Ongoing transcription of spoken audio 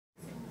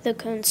The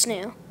cone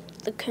snail.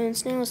 The cone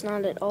snail is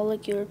not at all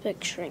like you are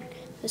picturing.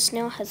 The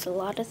snail has a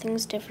lot of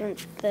things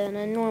different than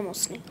a normal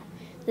snail.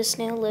 The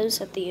snail lives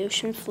at the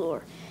ocean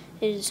floor.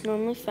 It is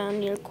normally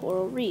found near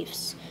coral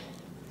reefs.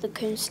 The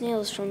cone snail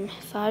is from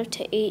 5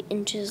 to 8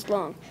 inches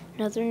long.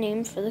 Another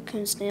name for the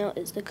cone snail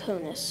is the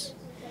conus.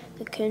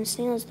 The cone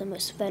snail is the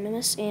most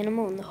venomous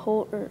animal on the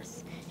whole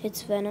earth.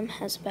 Its venom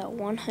has about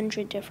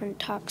 100 different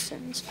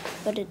toxins,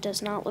 but it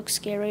does not look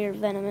scary or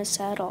venomous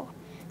at all.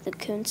 The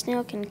cone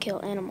snail can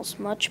kill animals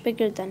much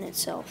bigger than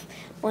itself.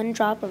 One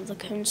drop of the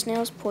cone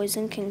snail's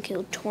poison can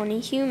kill 20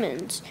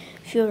 humans.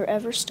 If you are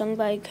ever stung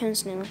by a cone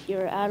snail, you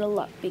are out of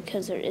luck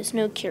because there is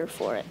no cure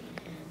for it.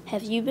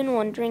 Have you been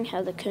wondering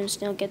how the cone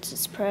snail gets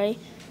its prey?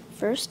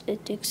 First,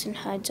 it digs and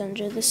hides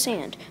under the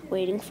sand,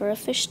 waiting for a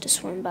fish to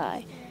swim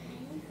by.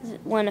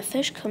 When a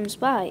fish comes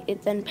by,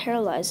 it then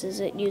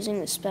paralyzes it using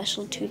the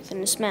special tooth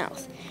in its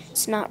mouth.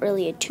 It's not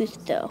really a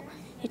tooth, though.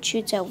 It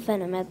shoots out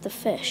venom at the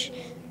fish.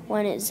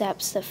 When it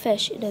zaps the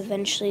fish, it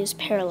eventually is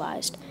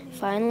paralyzed.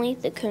 Finally,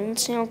 the cone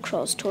snail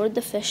crawls toward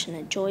the fish and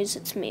enjoys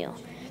its meal.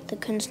 The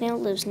cone snail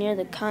lives near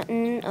the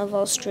continent of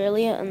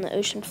Australia on the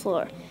ocean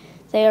floor.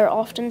 They are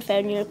often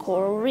found near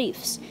coral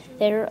reefs.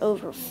 There are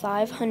over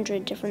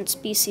 500 different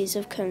species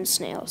of cone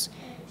snails.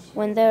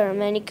 When there are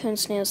many cone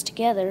snails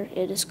together,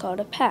 it is called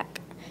a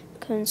pack.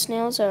 Cone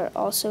snails are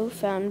also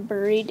found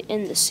buried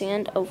in the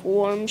sand of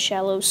warm,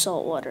 shallow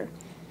saltwater.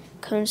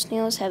 Cone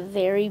snails have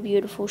very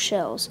beautiful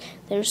shells.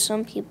 There are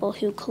some people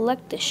who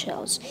collect the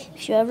shells.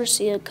 If you ever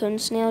see a cone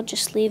snail,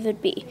 just leave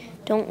it be.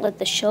 Don't let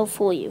the shell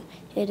fool you.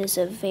 It is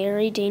a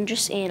very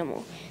dangerous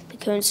animal. The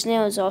cone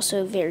snail is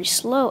also a very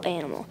slow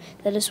animal.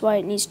 That is why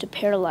it needs to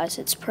paralyze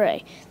its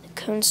prey.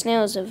 The cone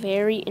snail is a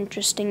very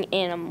interesting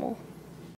animal.